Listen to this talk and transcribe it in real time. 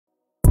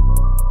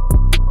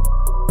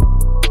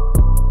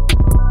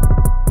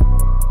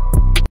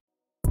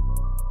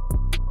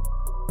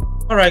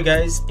Alright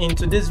guys, in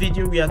today's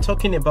video we are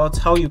talking about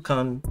how you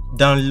can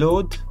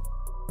download,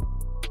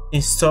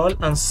 install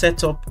and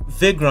set up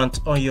Vagrant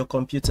on your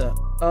computer.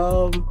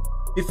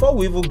 Before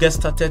we even get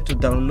started to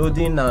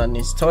downloading and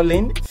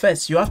installing,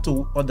 first you have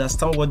to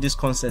understand what this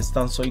concept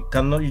stands. So you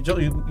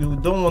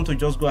don't want to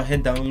just go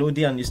ahead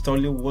downloading and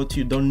installing what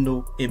you don't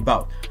know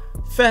about.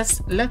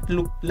 First, let's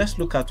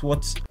look at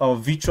what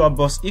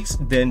VirtualBox is,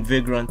 then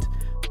Vagrant.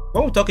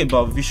 When we talk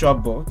about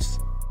VirtualBox,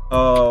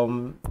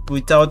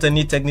 without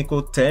any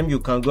technical term, you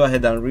can go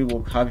ahead and read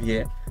what we have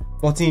here.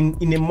 But in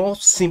a more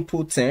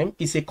simple term,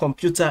 it's a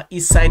computer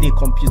inside a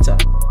computer.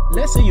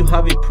 Let's say you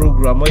have a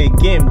program or a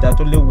game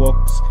that only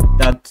works,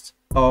 that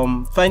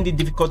find it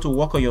difficult to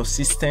work on your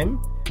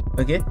system.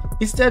 Okay,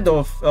 instead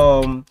of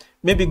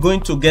maybe going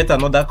to get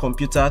another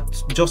computer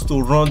just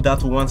to run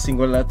that one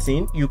singular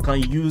thing, you can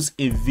use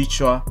a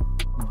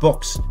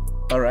VirtualBox.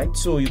 All right,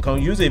 so you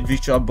can use a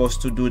VirtualBox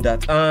to do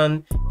that.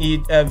 And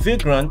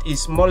Vagrant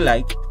is more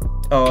like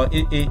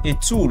a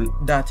tool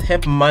that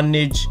help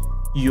manage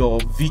your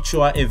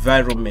virtual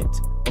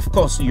environment. Of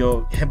course,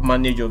 you help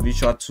manage your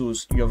virtual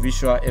tools, your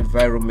virtual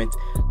environment.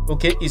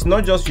 Okay, it's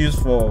not just used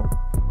for,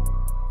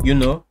 you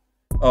know,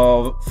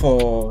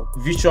 for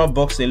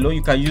VirtualBox alone.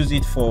 You can use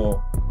it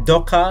for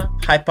Docker,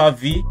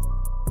 Hyper-V,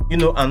 you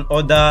know, and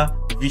other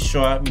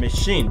virtual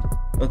machine.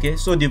 Okay,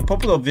 so the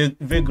purpose of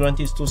Vagrant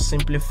is to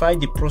simplify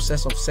the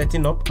process of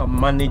setting up and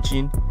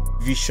managing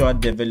visual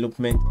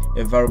development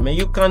environment.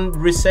 You can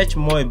research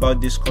more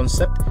about this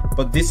concept,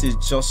 but this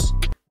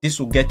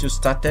will get you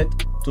started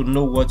to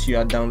know what you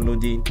are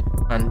downloading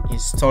and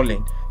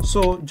installing.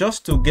 So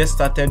just to get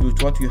started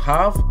with what you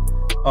have,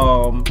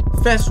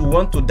 first we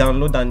want to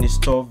download and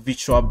install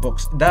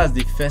VirtualBox. That's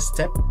the first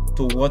step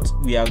to what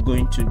we are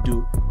going to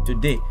do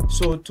today.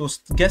 So to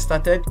get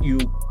started, you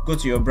go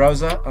to your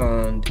browser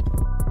and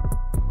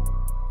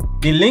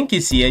the link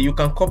is here. You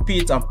can copy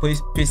it and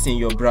paste in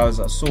your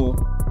browser. So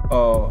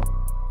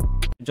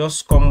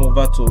just come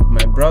over to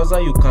my browser.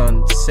 You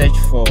can search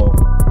for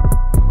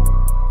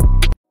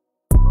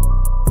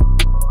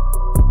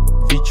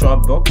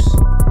VirtualBox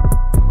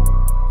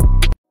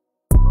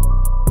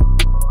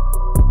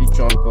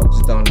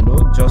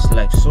download, just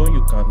like so.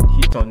 You can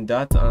hit on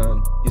that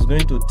and it's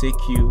going to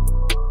take you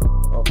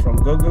from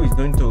Google. It's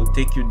going to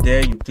take you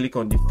there. You click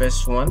on the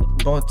first one,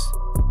 but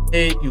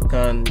hey, you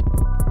can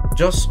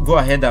just go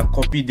ahead and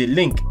copy the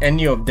link.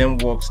 Any of them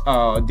works.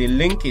 The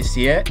link is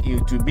here.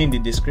 It will be in the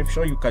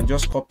description. You can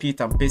just copy it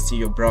and paste in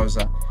your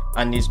browser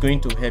and it's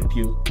going to help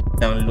you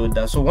download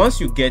that. So once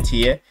you get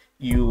here,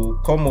 you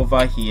come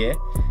over here,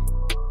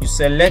 you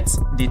select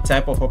the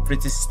type of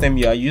operating system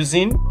you are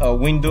using,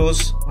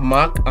 Windows,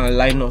 Mac and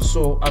Linux.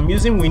 So I'm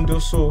using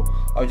Windows, so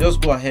I'll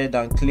just go ahead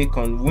and click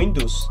on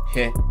Windows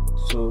here.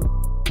 So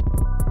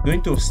I'm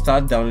going to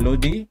start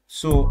downloading.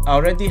 So I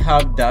already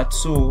have that,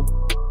 so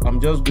I'm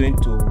just going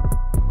to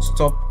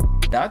stop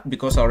that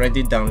because I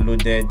already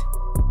downloaded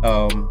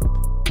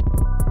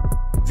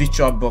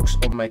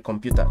VirtualBox on my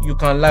computer. You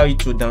can allow it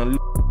to download.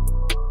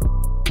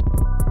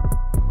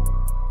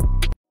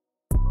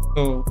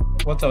 So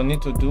what I'll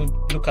need to do,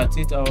 look at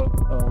it.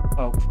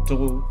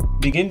 To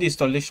begin the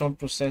installation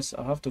process,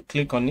 I have to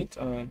click on it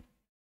and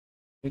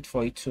wait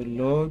for it to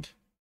load.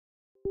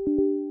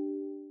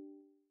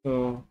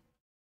 So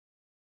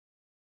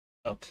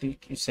I'll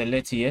click, you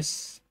select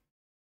yes.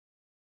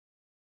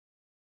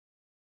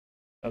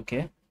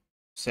 Okay,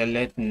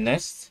 select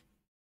next.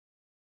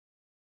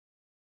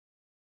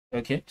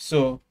 Okay,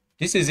 so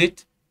this is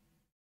it,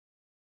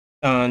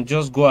 and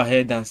just go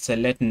ahead and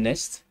select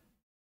next.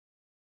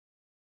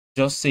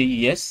 Just say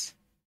yes.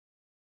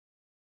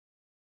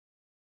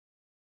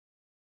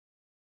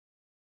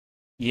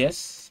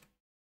 Yes.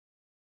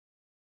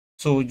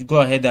 So you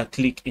go ahead and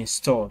click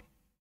install.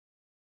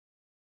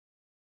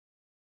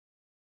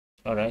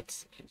 All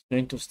right, it's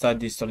going to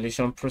start the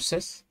installation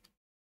process.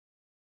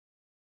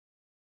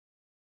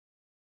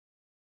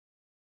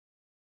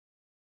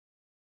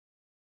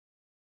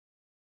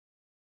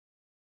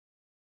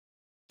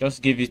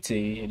 Just give it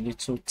a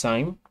little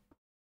time.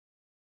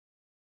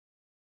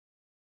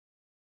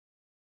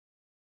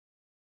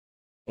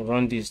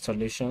 Run the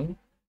installation.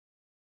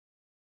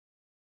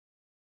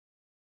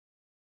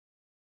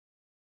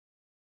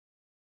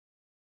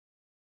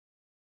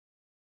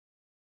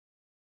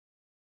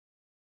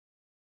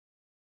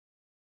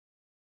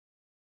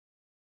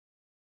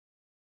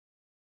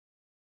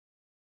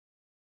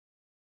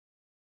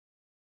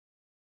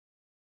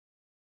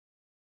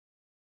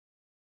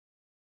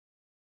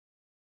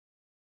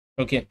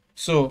 Okay,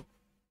 so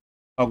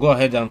I'll go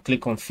ahead and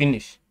click on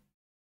finish.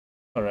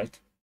 All right.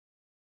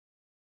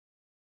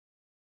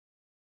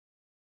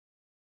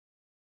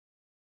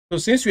 So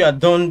since we are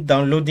done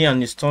downloading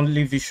and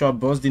installing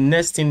VirtualBox, the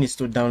next thing is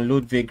to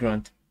download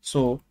Vagrant.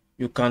 So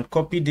you can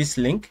copy this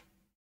link,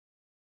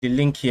 the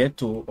link here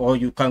to, or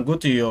you can go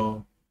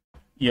to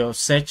your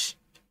search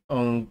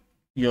on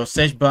your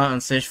search bar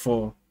and search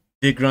for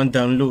Vagrant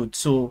download.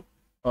 So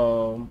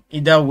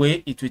either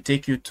way, it will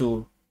take you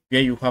to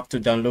where you have to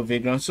download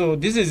Vagrant. So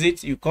this is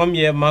it. You come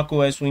here, Mac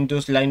OS,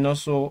 Windows, Linux.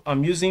 So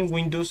I'm using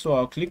Windows, so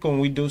I'll click on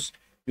Windows.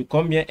 You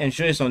come here,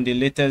 ensure it's on the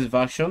latest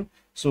version.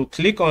 So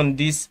click on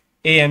this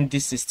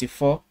AMD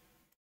 64.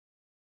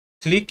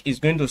 Click is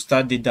going to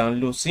start the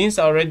download. Since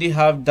I already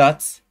have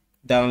that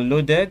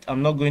downloaded,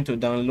 I'm not going to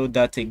download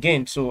that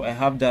again. So I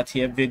have that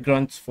here,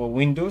 Vagrant for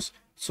Windows.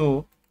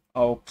 So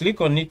I'll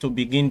click on it to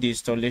begin the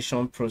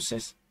installation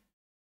process.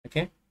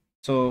 Okay,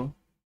 so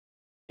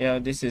yeah,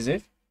 this is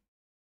it.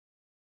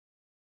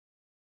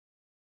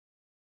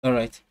 All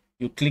right,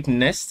 you click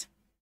next.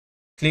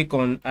 Click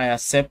on I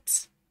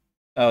accept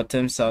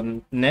terms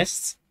and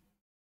next.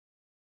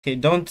 Okay,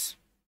 don't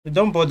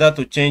bother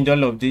to change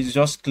all of this.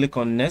 Just click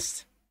on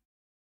next.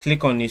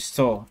 Click on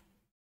install.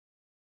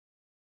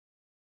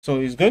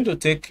 So it's going to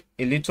take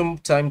a little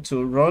time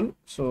to run.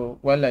 So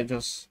while I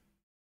just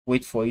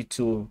wait for it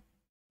to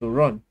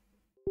run,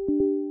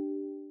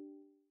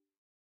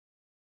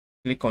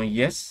 click on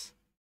yes,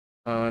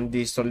 and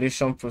the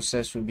installation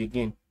process will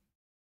begin.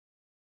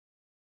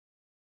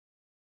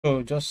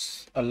 So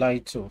just allow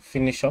it to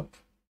finish up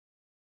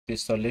the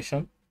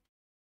installation.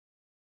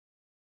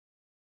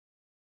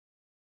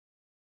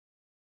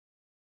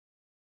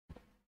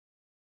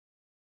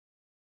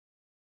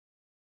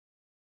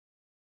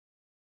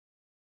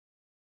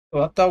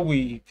 So after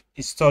we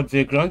install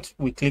Vagrant,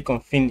 we click on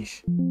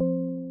finish.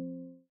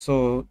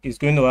 So it's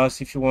going to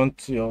ask if you want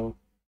to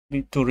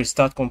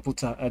restart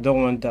computer. I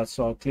don't want that,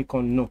 so I'll click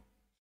on no.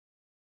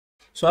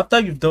 So after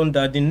you've done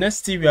that, the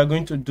next thing we are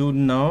going to do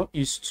now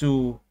is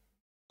to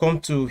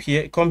come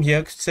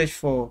here, search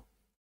for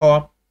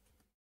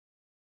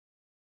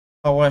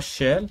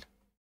PowerShell,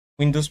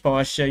 Windows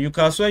PowerShell. You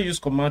can also use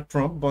command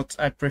prompt, but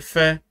I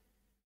prefer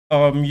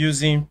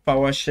using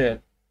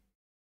PowerShell.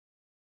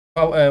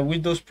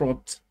 Windows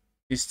prompt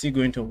is still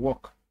going to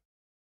work.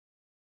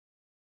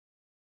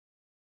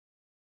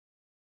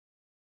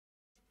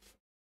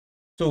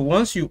 So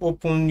once you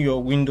open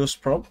your Windows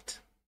prompt,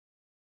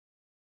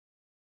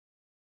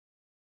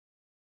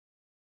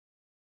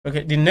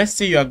 okay, the next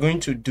thing you are going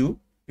to do,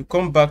 you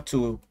come back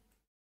to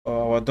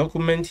our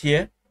document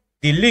here.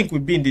 The link will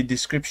be in the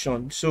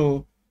description.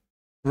 So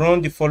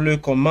run the following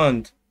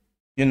command.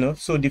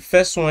 So the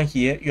first one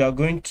here, you are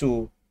going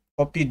to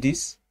copy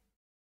this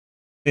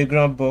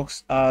background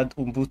box, add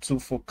Ubuntu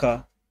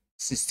Focal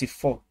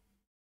 64.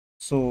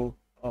 So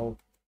I'll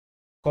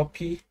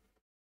copy.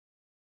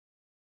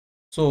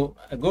 So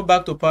I go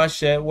back to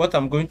PowerShell. What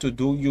I'm going to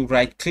do, you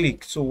right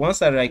click. So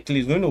once I right click,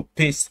 it's going to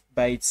paste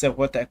by itself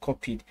what I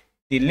copied.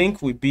 The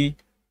link will be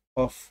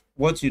of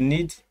what you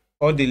need,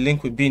 or the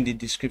link will be in the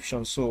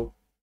description. So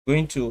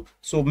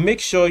make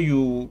sure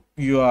you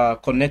are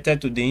connected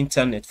to the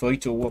internet for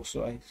it to work.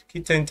 So I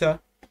hit enter.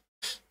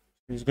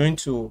 It's going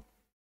to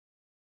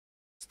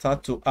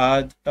start to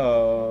add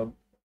the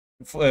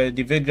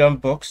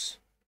Vagrant box.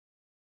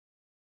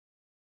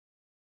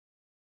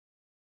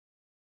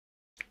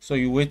 So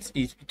you wait,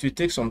 it will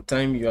take some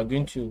time. You are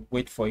going to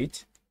wait for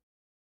it.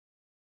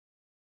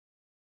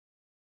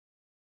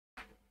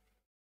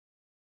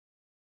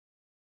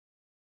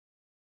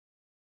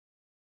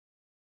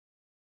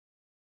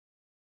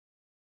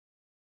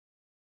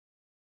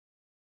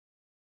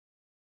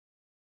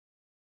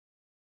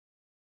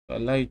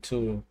 Allow you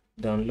to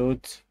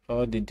download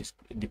all the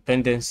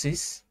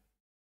dependencies.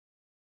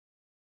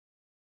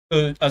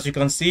 So as you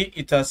can see,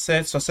 it has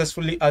said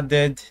successfully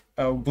added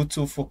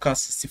Ubuntu Focal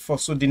 64.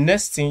 So the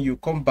next thing, you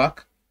come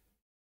back,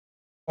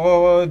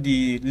 all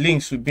the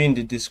links will be in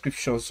the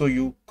description. So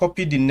you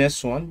copy the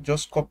next one,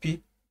 just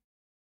copy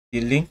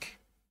the link,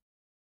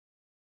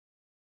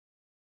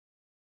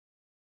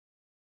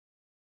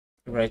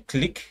 right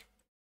click,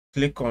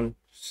 click on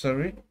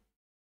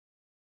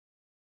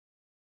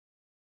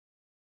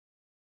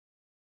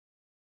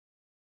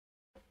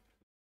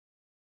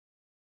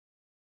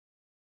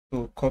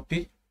so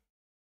copy,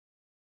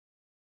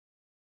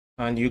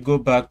 and you go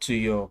back to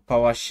your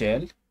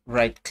PowerShell,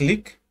 right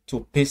click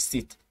to paste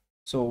it.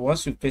 So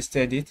once you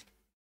pasted it,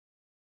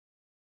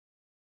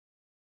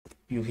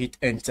 you hit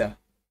enter.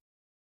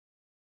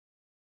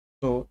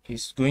 So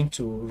it's going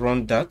to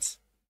run that.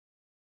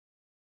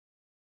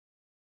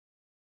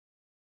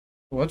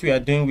 What we are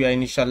doing, we are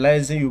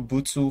initializing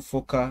Ubuntu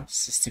Focal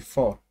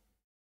 64.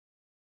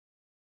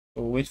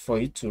 So wait for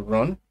it to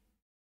run.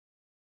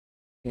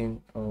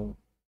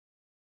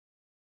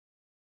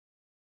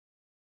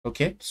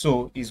 Okay,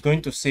 so it's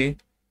going to say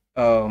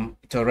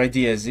it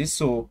already exists.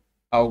 So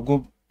I'll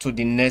go to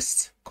the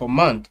next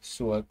command.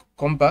 So I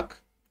come back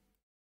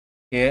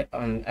here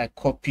and I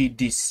copy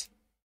this.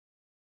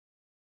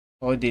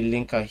 All the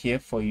link are here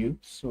for you.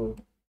 So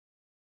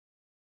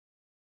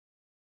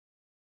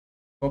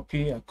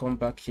copy, I come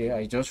back here,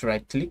 I just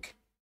right click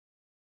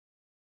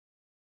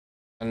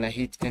and I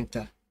hit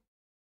enter.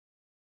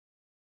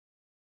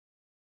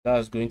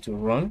 That's going to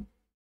run.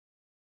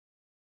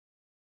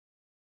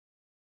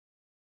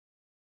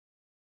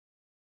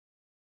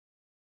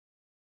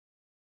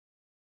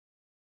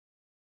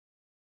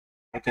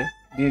 Okay,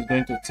 this is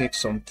going to take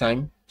some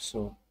time,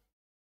 so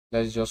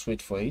let's just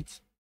wait for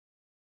it.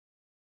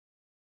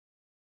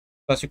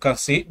 As you can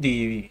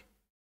see,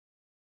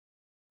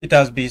 it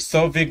has been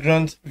installed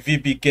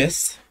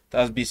vagrant-vbguest. It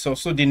has been installed.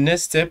 So the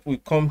next step, we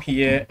come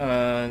here,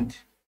 and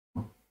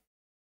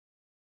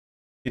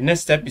the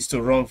next step is to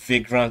run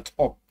vagrant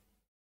up.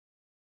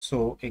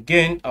 So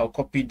again, I'll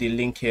copy the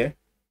link here,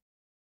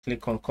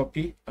 click on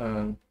copy,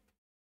 and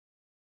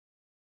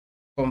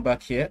come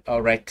back here.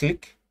 I'll right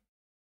click,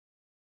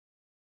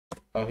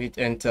 I'll hit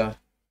enter.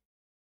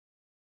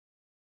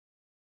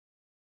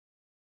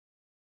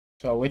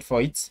 So I'll wait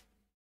for it.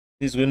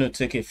 This is going to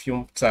take a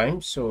few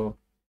times. So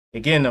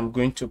again, I'm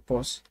going to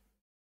pause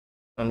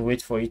and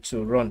wait for it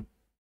to run.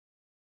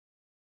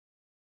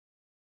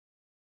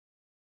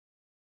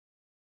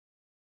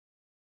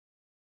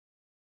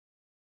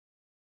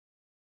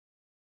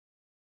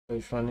 So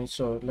it's running.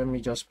 So let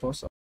me just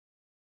pause.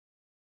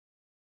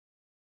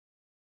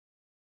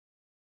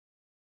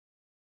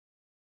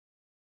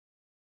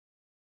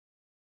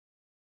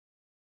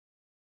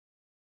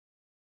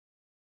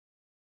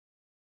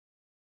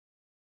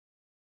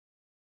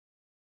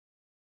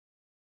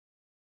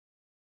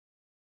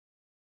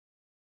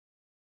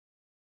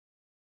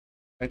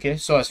 Okay,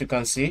 so as you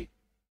can see,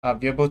 I'll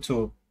be able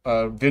to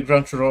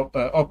vagrant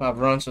up have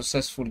run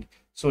successfully.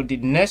 So the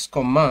next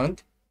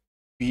command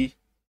be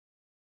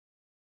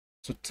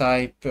to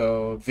type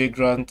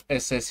vagrant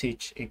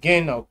ssh.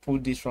 Again, I'll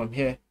put this from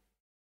here.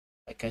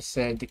 Like I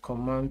said, the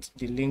command,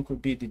 the link will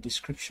be the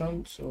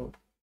description. So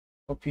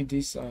copy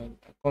this, and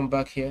I come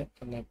back here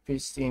and I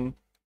paste in.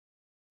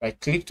 I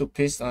click to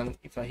paste, and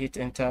if I hit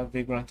enter,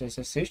 vagrant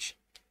ssh.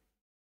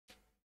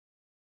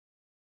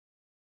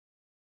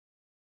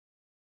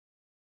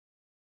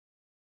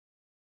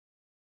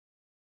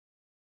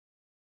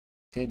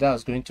 Okay,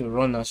 that's going to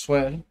run as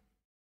well.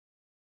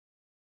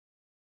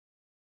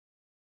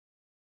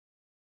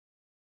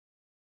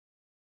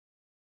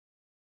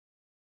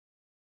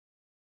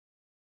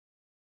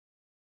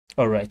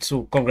 All right,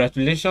 so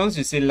congratulations.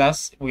 You see,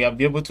 last we have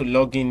been able to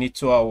log in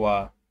into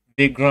our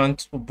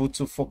vagrant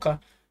Ubuntu Focal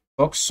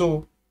box.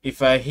 So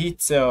if I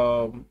hit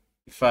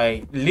if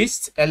I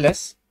list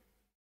ls,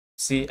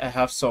 see I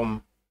have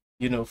some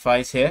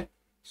files here.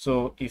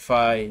 So if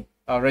I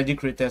already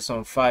created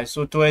some files,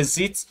 so to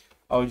exit,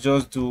 I'll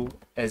just do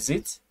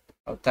exit.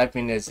 I'll type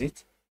in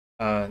exit,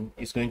 and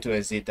it's going to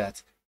exit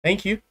that.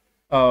 Thank you.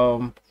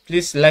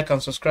 Please like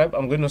and subscribe.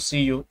 I'm going to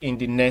see you in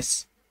the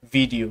next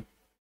video.